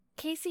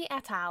Casey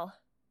et al.,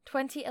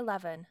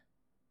 2011.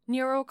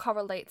 Neural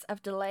correlates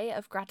of delay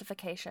of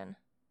gratification.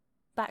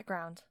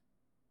 Background.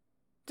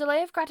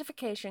 Delay of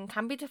gratification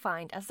can be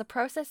defined as the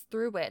process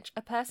through which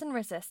a person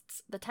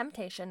resists the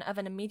temptation of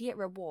an immediate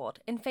reward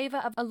in favor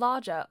of a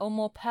larger or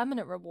more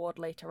permanent reward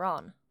later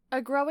on.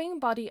 A growing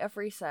body of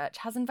research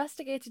has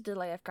investigated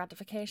delay of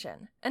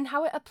gratification and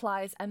how it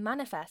applies and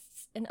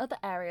manifests in other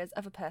areas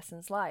of a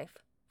person's life.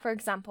 For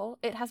example,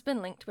 it has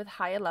been linked with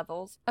higher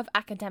levels of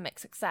academic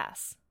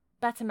success,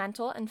 better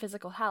mental and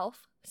physical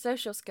health,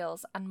 social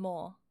skills, and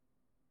more.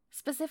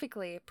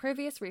 Specifically,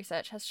 previous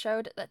research has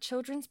showed that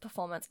children's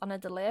performance on a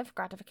delay of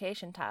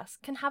gratification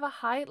task can have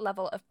a high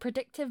level of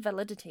predictive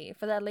validity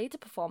for their later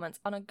performance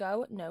on a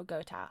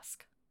go-no-go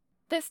task.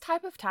 This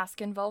type of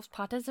task involves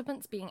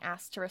participants being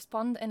asked to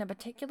respond in a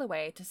particular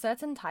way to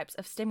certain types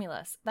of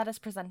stimulus that is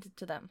presented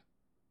to them.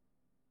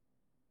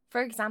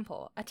 For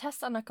example, a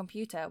test on a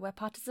computer where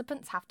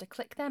participants have to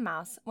click their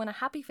mouse when a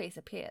happy face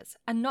appears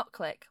and not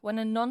click when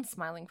a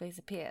non-smiling face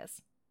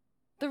appears.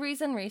 The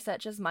reason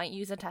researchers might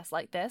use a test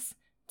like this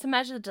to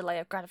measure the delay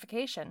of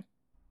gratification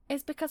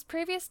is because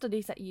previous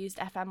studies that used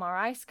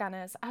fMRI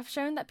scanners have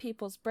shown that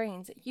people's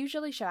brains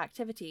usually show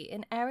activity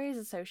in areas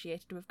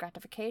associated with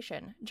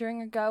gratification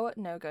during a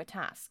go-no-go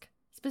task.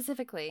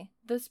 Specifically,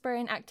 this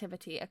brain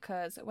activity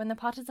occurs when the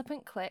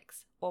participant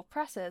clicks or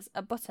presses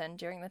a button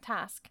during the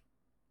task,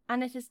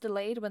 and it is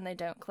delayed when they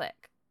don't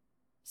click.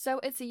 So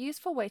it's a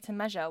useful way to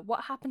measure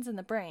what happens in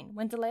the brain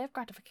when delay of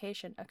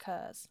gratification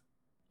occurs.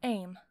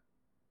 Aim.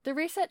 The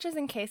researchers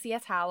in Casey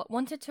et al.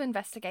 Wanted to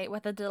investigate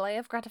whether delay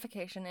of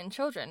gratification in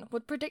children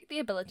would predict the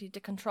ability to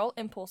control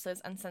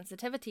impulses and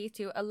sensitivity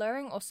to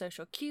alluring or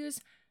social cues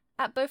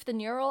at both the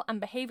neural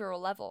and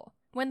behavioral level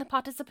when the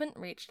participant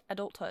reached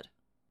adulthood.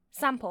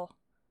 Sample.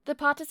 The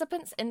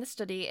participants in the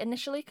study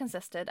initially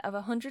consisted of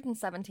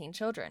 117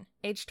 children,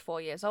 aged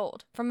 4 years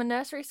old, from a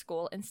nursery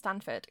school in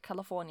Stanford,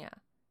 California.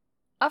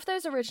 Of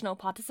those original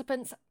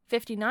participants,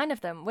 59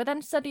 of them were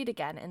then studied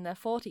again in their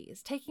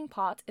 40s, taking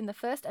part in the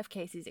first of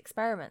Casey's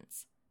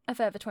experiments. A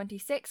further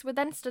 26 were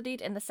then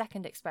studied in the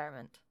second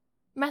experiment.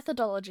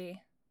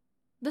 Methodology.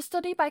 The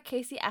study by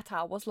Casey et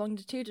al. Was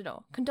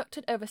longitudinal,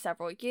 conducted over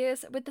several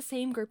years with the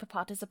same group of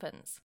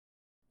participants.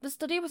 The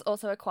study was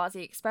also a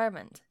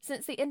quasi-experiment,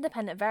 since the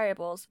independent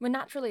variables were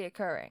naturally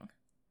occurring.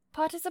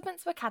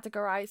 Participants were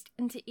categorized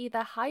into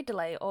either high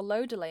delay or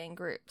low delaying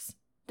groups,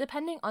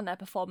 depending on their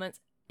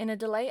performance in a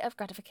delay of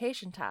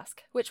gratification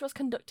task, which was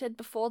conducted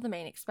before the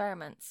main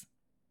experiments.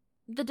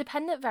 The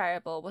dependent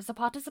variable was the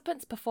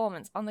participants'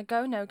 performance on the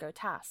go-no-go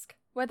task,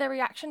 where their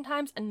reaction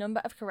times and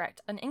number of correct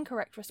and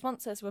incorrect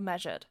responses were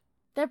measured.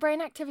 Their brain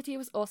activity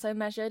was also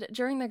measured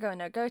during the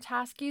go-no-go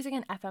task using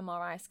an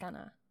fMRI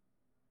scanner.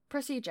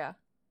 Procedure.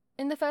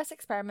 In the first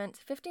experiment,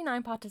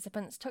 59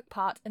 participants took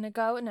part in a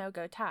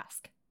go-no-go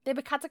task. They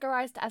were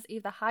categorized as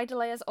either high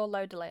delayers or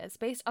low delayers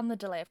based on the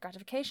delay of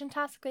gratification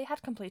task they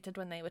had completed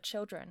when they were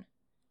children.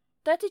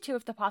 32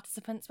 of the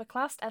participants were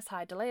classed as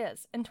high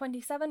delayers, and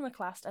 27 were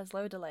classed as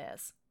low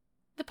delayers.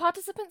 The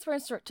participants were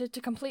instructed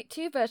to complete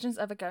two versions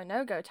of a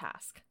go-no-go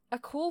task, a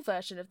cool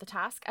version of the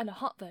task and a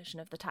hot version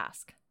of the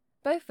task.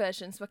 Both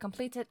versions were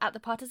completed at the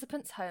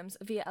participants' homes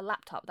via a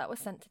laptop that was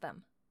sent to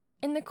them.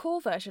 In the cool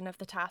version of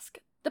the task,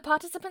 the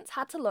participants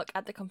had to look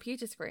at the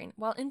computer screen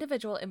while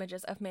individual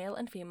images of male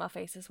and female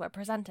faces were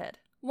presented.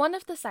 One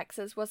of the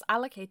sexes was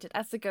allocated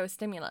as the go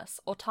stimulus,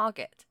 or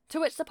target, to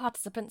which the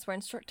participants were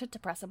instructed to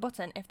press a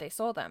button if they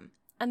saw them,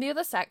 and the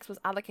other sex was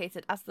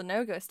allocated as the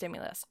no-go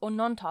stimulus, or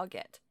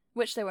non-target,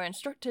 which they were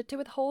instructed to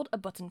withhold a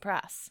button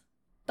press.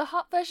 The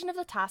hot version of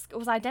the task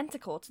was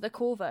identical to the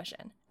cool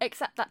version,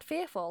 except that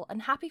fearful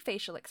and happy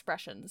facial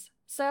expressions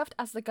served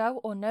as the go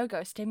or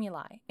no-go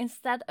stimuli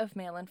instead of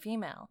male and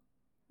female.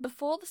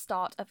 Before the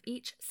start of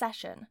each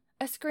session,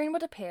 a screen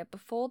would appear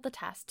before the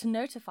test to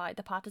notify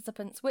the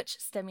participants which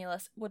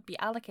stimulus would be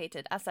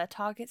allocated as their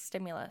target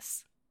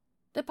stimulus.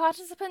 The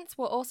participants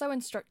were also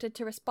instructed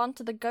to respond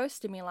to the go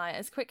stimuli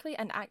as quickly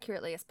and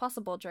accurately as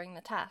possible during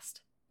the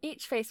test.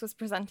 Each face was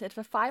presented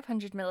for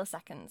 500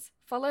 milliseconds,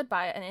 followed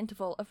by an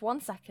interval of 1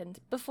 second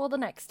before the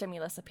next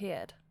stimulus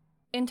appeared.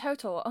 In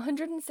total,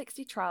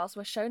 160 trials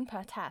were shown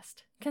per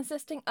test,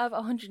 consisting of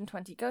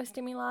 120 go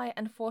stimuli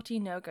and 40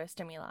 no-go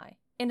stimuli,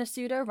 in a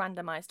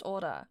pseudo-randomized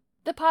order.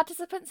 The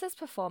participants'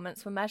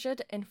 performance were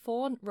measured in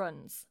 4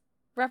 runs,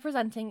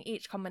 representing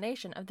each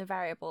combination of the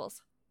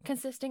variables,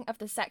 consisting of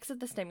the sex of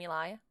the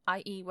stimuli,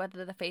 i.e.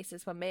 whether the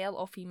faces were male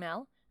or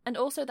female, and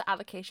also the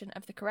allocation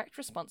of the correct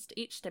response to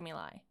each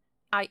stimuli,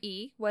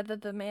 i.e. whether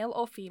the male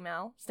or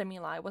female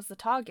stimuli was the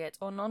target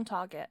or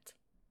non-target.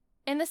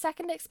 In the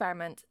second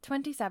experiment,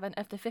 27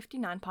 of the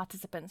 59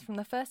 participants from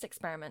the first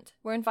experiment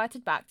were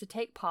invited back to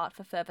take part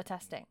for further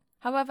testing.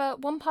 However,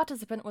 one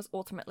participant was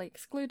ultimately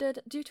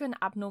excluded due to an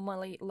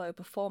abnormally low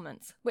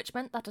performance, which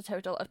meant that a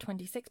total of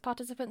 26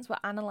 participants were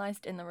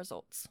analysed in the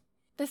results.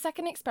 The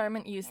second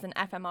experiment used an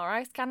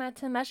fMRI scanner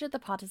to measure the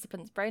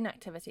participants' brain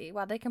activity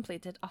while they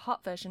completed a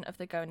hot version of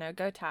the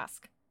go-no-go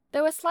task.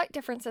 There were slight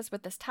differences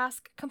with this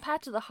task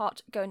compared to the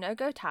hot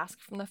go-no-go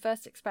task from the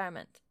first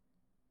experiment.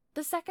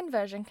 The second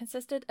version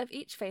consisted of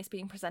each face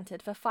being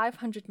presented for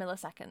 500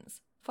 milliseconds,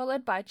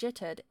 followed by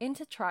jittered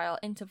inter-trial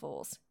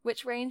intervals,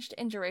 which ranged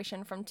in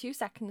duration from 2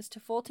 seconds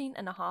to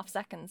 14.5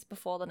 seconds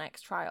before the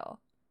next trial.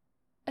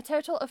 A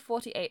total of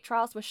 48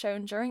 trials were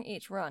shown during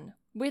each run,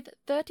 with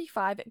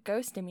 35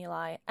 go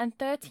stimuli and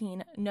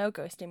 13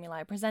 no-go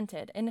stimuli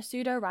presented in a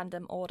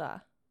pseudo-random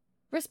order.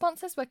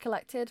 Responses were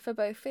collected for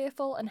both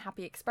fearful and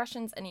happy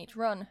expressions in each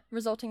run,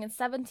 resulting in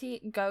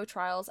 70 go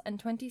trials and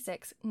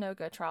 26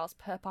 no-go trials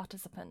per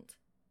participant.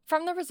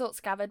 From the results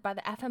gathered by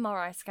the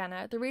fMRI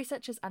scanner, the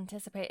researchers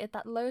anticipated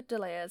that low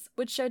delayers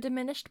would show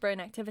diminished brain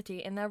activity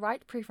in their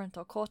right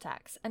prefrontal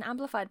cortex and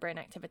amplified brain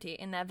activity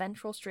in their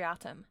ventral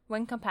striatum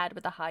when compared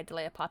with the high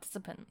delayer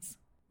participants.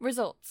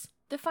 Results.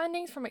 The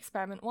findings from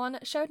Experiment 1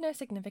 showed no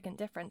significant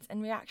difference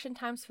in reaction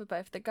times for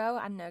both the go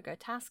and no-go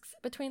tasks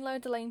between low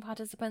delaying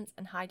participants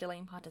and high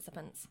delaying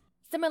participants.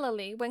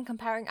 Similarly, when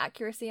comparing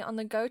accuracy on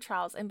the go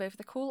trials in both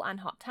the cool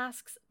and hot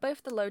tasks,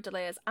 both the low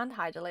delayers and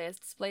high delayers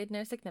displayed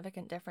no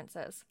significant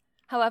differences.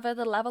 However,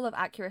 the level of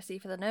accuracy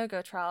for the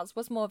no-go trials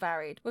was more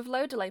varied, with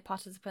low delay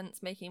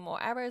participants making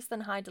more errors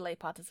than high delay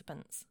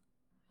participants.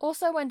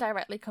 Also, when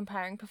directly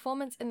comparing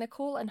performance in the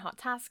cool and hot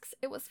tasks,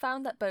 it was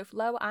found that both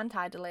low and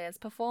high delayers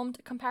performed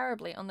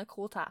comparably on the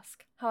cool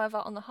task. However,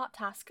 on the hot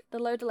task, the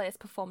low delayers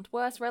performed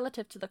worse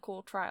relative to the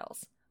cool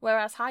trials,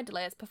 whereas high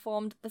delayers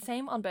performed the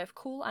same on both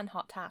cool and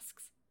hot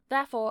tasks.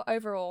 Therefore,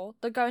 overall,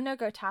 the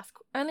go-no-go task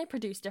only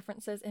produced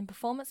differences in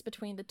performance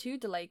between the two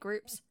delay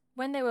groups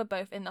when they were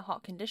both in the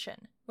hot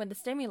condition, when the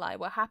stimuli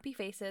were happy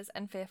faces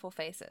and fearful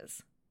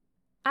faces.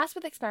 As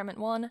with Experiment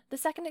 1, the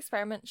second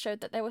experiment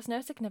showed that there was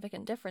no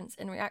significant difference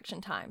in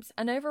reaction times,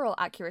 and overall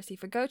accuracy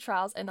for go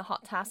trials in the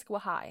hot task were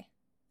high.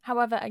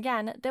 However,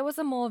 again, there was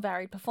a more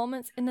varied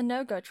performance in the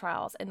no-go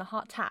trials in the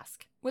hot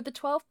task, with the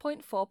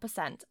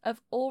 12.4%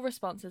 of all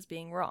responses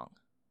being wrong.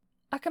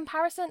 A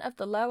comparison of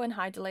the low and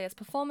high delayers'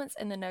 performance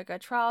in the no-go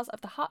trials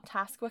of the hot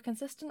task were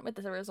consistent with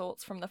the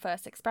results from the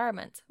first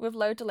experiment, with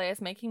low delayers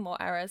making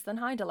more errors than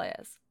high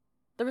delayers.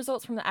 The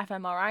results from the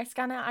fMRI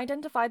scanner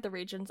identified the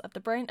regions of the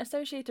brain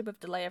associated with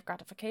delay of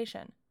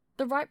gratification.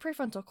 The right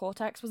prefrontal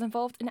cortex was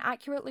involved in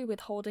accurately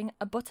withholding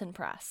a button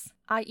press,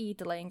 i.e.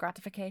 delaying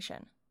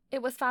gratification.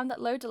 It was found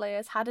that low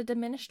delayers had a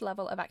diminished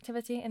level of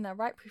activity in their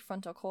right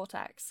prefrontal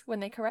cortex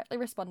when they correctly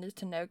responded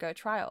to no-go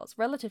trials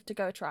relative to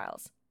go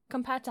trials,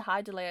 compared to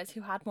high delayers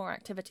who had more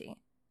activity.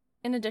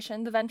 In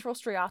addition, the ventral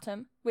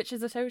striatum, which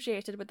is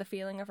associated with the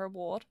feeling of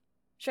reward,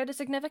 showed a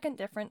significant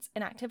difference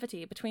in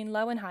activity between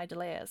low and high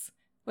delayers,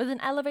 with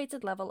an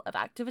elevated level of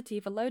activity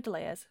for low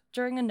delayers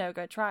during a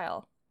no-go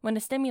trial, when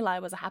the stimuli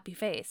was a happy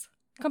face,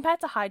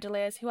 compared to high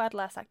delayers who had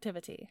less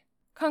activity.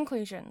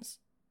 Conclusions.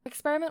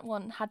 Experiment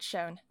 1 had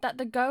shown that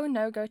the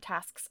go-no-go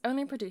tasks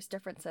only produced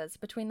differences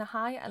between the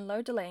high and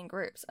low delaying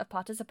groups of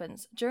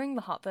participants during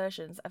the hot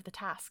versions of the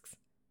tasks,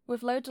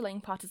 with low delaying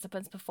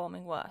participants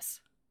performing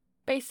worse.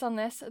 Based on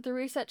this, the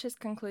researchers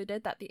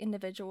concluded that the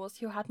individuals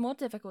who had more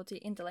difficulty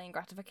in delaying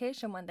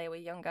gratification when they were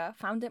younger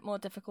found it more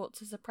difficult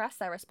to suppress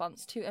their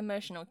response to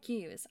emotional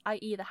cues,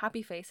 i.e. the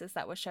happy faces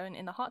that were shown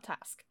in the hot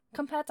task,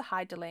 compared to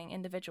high delaying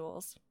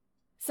individuals.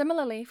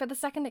 Similarly, for the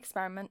second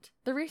experiment,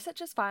 the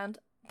researchers found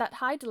that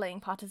high delaying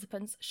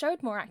participants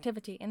showed more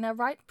activity in their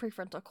right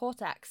prefrontal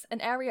cortex,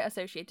 an area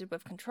associated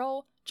with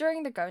control,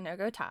 during the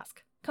go-no-go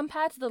task,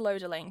 compared to the low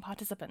delaying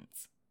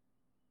participants.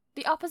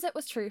 The opposite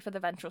was true for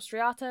the ventral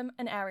striatum,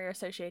 an area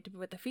associated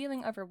with the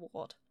feeling of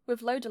reward,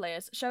 with low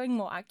delayers showing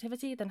more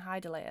activity than high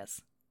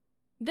delayers.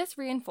 This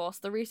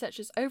reinforced the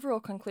researchers' overall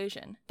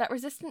conclusion that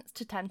resistance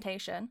to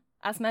temptation,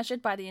 as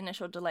measured by the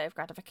initial delay of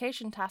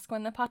gratification task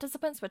when the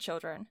participants were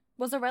children,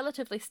 was a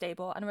relatively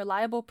stable and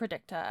reliable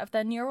predictor of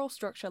their neural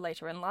structure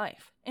later in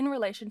life, in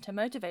relation to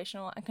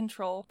motivational and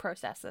control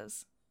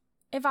processes.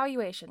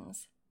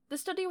 Evaluations. The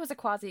study was a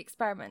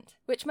quasi-experiment,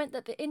 which meant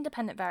that the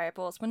independent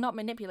variables were not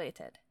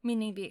manipulated,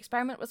 meaning the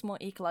experiment was more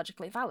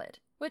ecologically valid,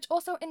 which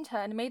also in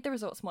turn made the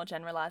results more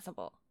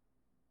generalizable.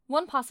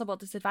 One possible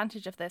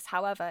disadvantage of this,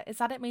 however, is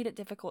that it made it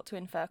difficult to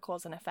infer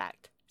cause and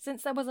effect,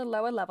 since there was a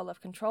lower level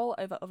of control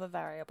over other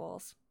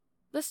variables.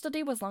 The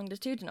study was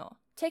longitudinal,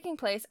 taking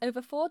place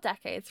over 4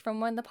 decades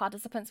from when the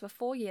participants were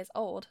 4 years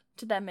old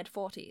to their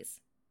mid-40s.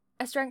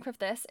 A strength of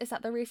this is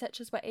that the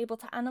researchers were able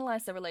to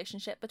analyze the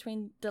relationship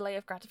between delay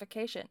of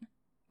gratification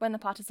when the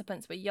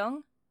participants were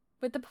young,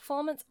 with the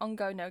performance on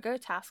go-no-go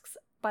tasks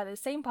by the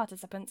same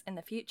participants in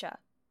the future,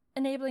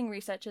 enabling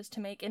researchers to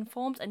make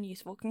informed and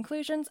useful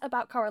conclusions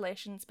about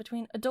correlations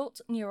between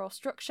adult neural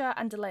structure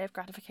and delay of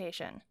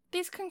gratification.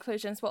 These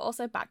conclusions were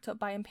also backed up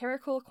by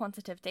empirical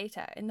quantitative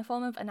data in the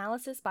form of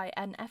analysis by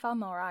an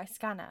fMRI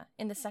scanner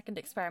in the second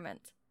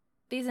experiment.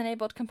 These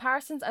enabled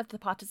comparisons of the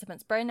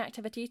participants' brain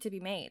activity to be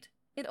made.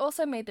 It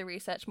also made the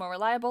research more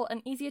reliable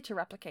and easier to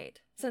replicate,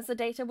 since the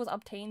data was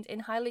obtained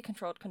in highly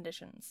controlled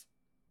conditions.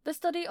 The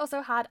study also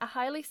had a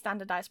highly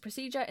standardized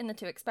procedure in the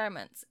 2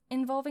 experiments,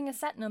 involving a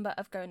set number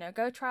of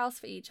go-no-go trials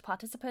for each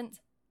participant,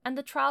 and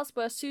the trials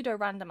were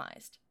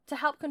pseudo-randomized, to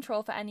help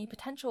control for any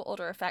potential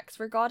order effects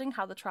regarding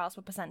how the trials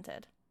were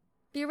presented.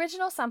 The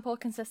original sample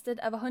consisted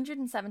of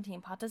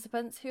 117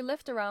 participants who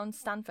lived around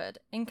Stanford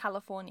in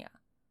California.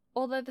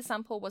 Although the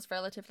sample was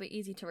relatively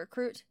easy to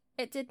recruit,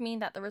 it did mean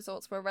that the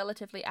results were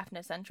relatively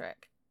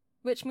ethnocentric,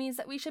 which means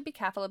that we should be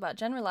careful about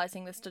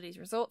generalizing the study's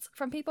results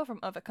from people from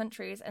other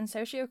countries and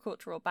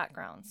sociocultural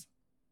backgrounds.